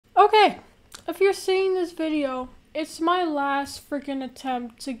Okay, if you're seeing this video, it's my last freaking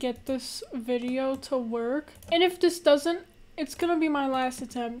attempt to get this video to work. And if this doesn't, it's gonna be my last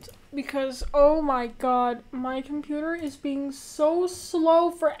attempt because, oh my god, my computer is being so slow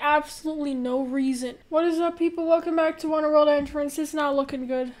for absolutely no reason. What is up, people? Welcome back to Underworld entrance. It's not looking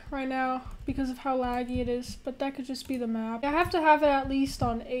good right now because of how laggy it is, but that could just be the map. I have to have it at least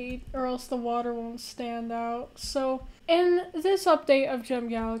on 8 or else the water won't stand out. So in this update of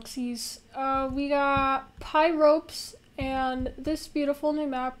Galaxies, we got Pyropes and this beautiful new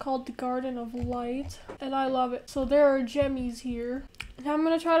map called the Garden of Light, and I love it. So there are gemmies here, and I'm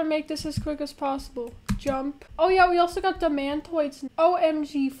gonna try to make this as quick as possible. Jump. Oh yeah, we also got Demantoids.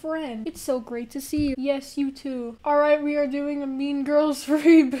 OMG friend, it's so great to see you. Yes, you too. Alright, we are doing a Mean Girls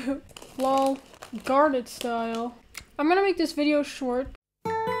reboot. Lol. Garnet style. I'm gonna make this video short.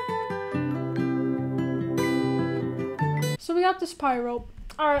 So we got this Pyrope.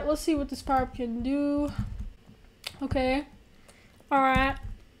 Alright, let's see what this Pyrope can do. Okay. Alright.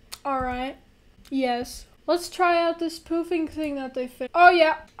 Alright. Yes. Let's try out this poofing thing that they fixed. Oh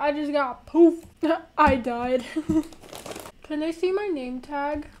yeah, I just got poof. I died. Can they see my name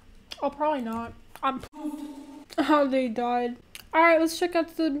tag? Oh, probably not. I'm poofed. Oh, they died. Alright, let's check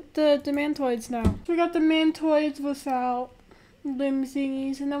out the Demantoids now. We got the Demantoids without limb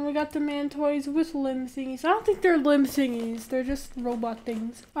thingies, and then we got the Demantoids with limb thingies. I don't think they're limb thingies, they're just robot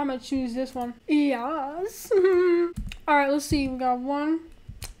things. I'm gonna choose this one. Yes. Alright, let's see. We got 1,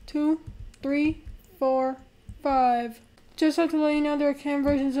 2, 3, 4, 5. Just have to let you know there are cam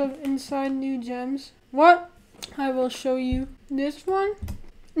versions of inside new gems. What? I will show you. This one?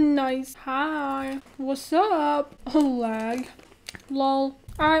 Nice. Hi. What's up? Oh, lag. Lol.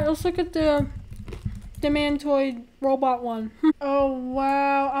 Alright, let's look at the Demantoid robot one. Oh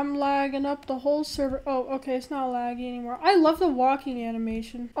wow, I'm lagging up the whole server. Oh, okay, it's not laggy anymore. I love the walking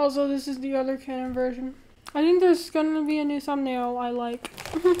animation. Also, this is the other canon version. I think there's gonna be a new thumbnail I like.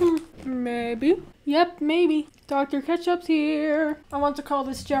 Maybe. Yep, maybe. Dr. Ketchup's here. I want to call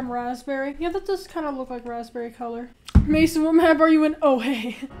this gem raspberry. Yeah, that does kind of look like raspberry color. Mason, what map are you in? Oh,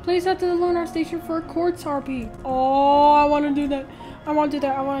 hey. Please head to the lunar station for a quartz RP. Oh, I want to do that. I want to do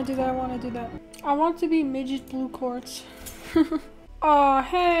that. I want to do that. I want to do that. I want to be midget blue quartz. Oh,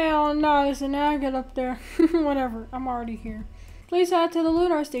 hell no. There's an agate up there. Whatever. I'm already here. Please head to the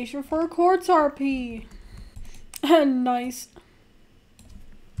lunar station for a quartz RP. Nice.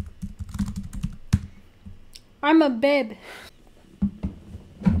 I'm a babe.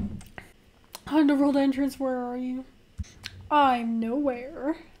 Underworld entrance, where are you? I'm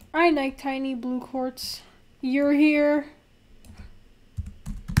nowhere. I like tiny blue quartz. You're here.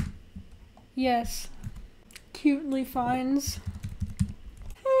 Yes. Cutely finds.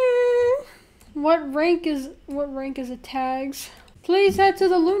 What rank is it tags? Please head to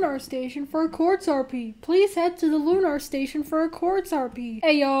the lunar station for a quartz RP. Please head to the lunar station for a quartz RP.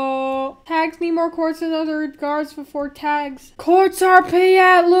 Hey yo, tags need more quartz than other guards before tags. Quartz RP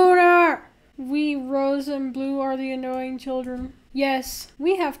at lunar! We, Rose and Blue, are the annoying children. Yes,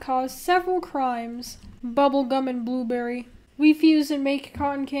 we have caused several crimes. Bubblegum and blueberry. We fuse and make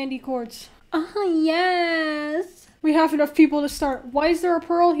cotton candy quartz. Yes! We have enough people to start. Why is there a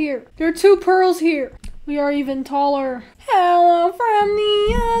pearl here? There are 2 pearls here. We are even taller. Hello from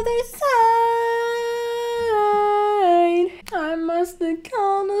the other side. I must have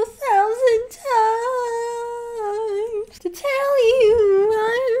called 1,000 times to tell you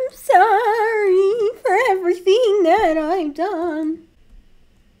I'm sorry for everything that I've done.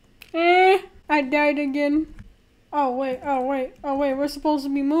 I died again. Oh wait, we're supposed to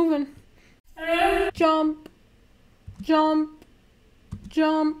be moving. Jump, jump,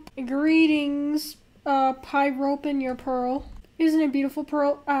 jump. Greetings, Pyrope and your pearl. Isn't it beautiful,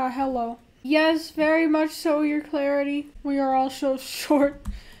 pearl? Hello. Yes, very much so, your clarity. We are all so short.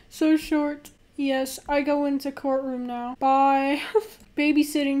 So short. Yes, I go into courtroom now. Bye.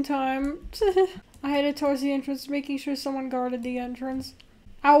 Babysitting time. I headed towards the entrance, making sure someone guarded the entrance.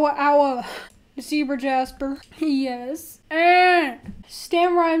 Owa, owa. Zebra Jasper. Yes.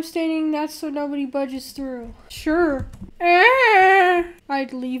 Stand where I'm standing, that's so nobody budges through. Sure.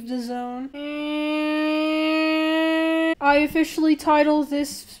 I'd leave the zone. I officially title this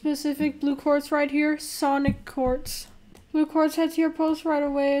specific blue quartz right here Sonic Quartz. Blue quartz, head to your post right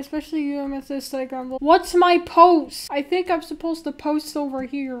away, especially you, Amethyst, like Grumble. What's my post? I think I'm supposed to post over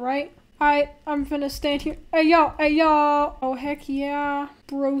here, right? I'm finna stand here. Hey yo. Oh heck yeah,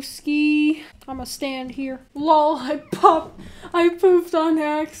 broski. I'ma stand here. Lol, I poofed on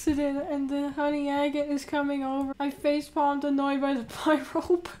accident and the honey agate is coming over. I facepalmed annoyed by the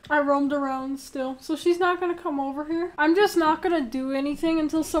pyrope. I roamed around still. So she's not gonna come over here? I'm just not gonna do anything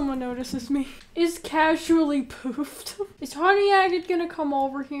until someone notices me. Is casually poofed. Is honey agate gonna come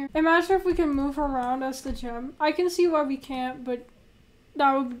over here? Imagine if we can move around as the gem. I can see why we can't, but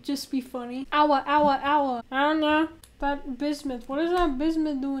that would just be funny. Owa. I don't know. That bismuth. What is that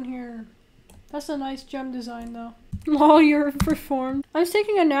bismuth doing here? That's a nice gem design though. Lol, you're performed. I was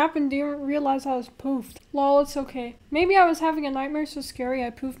taking a nap and didn't realize I was poofed. Lol, it's okay. Maybe I was having a nightmare so scary I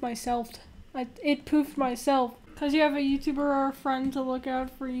poofed myself. It poofed myself. Cause you have a YouTuber or a friend to look out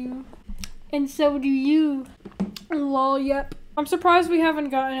for you. And so do you. Lol, yep. I'm surprised we haven't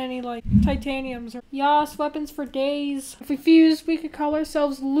gotten any, like, titaniums or yas, weapons for days. If we fuse, we could call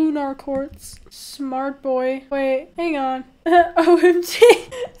ourselves lunar quartz. Smart boy. Wait, hang on. OMG.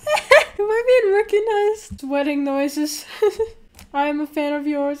 Am I being recognized? Sweating noises. I am a fan of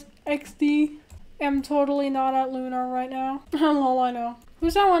yours, XD. I'm totally not at lunar right now. Lol, I know.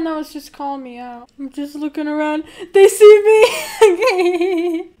 Who's that one that was just calling me out? I'm just looking around. They see me!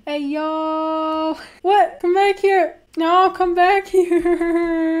 Hey, yo! What? Come back here! No, come back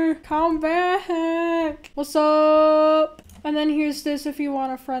here! Come back! What's up? And then here's this if you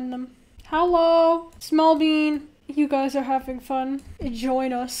want to friend them. Hello! Small bean. You guys are having fun.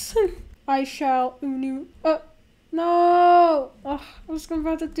 Join us. I shall. Unu. No! Ugh, I was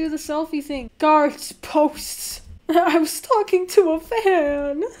about to do the selfie thing. Guards, posts. I was talking to a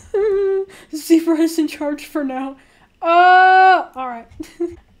fan. Zebra is in charge for now. Alright.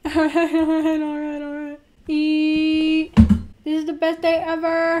 Alright. This is the best day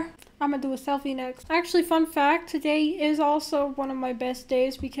ever. I'm gonna do a selfie next. Actually, fun fact, today is also one of my best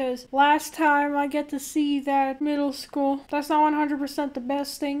days because last time I get to see that middle school. That's not 100% the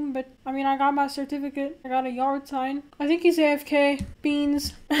best thing, but I mean, I got my certificate. I got a yard sign. I think he's AFK.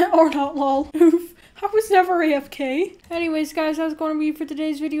 Beans. Or not, lol. Oof. I was never AFK. Anyways, guys, that's going to be for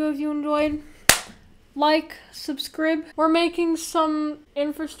today's video. If you enjoyed, like, subscribe. We're making some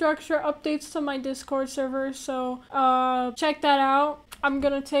infrastructure updates to my Discord server, so check that out. I'm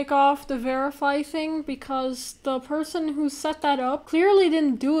gonna take off the verify thing because the person who set that up clearly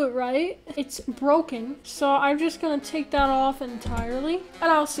didn't do it right. It's broken, so I'm just gonna take that off entirely.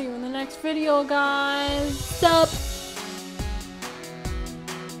 And I'll see you in the next video, guys. Sup?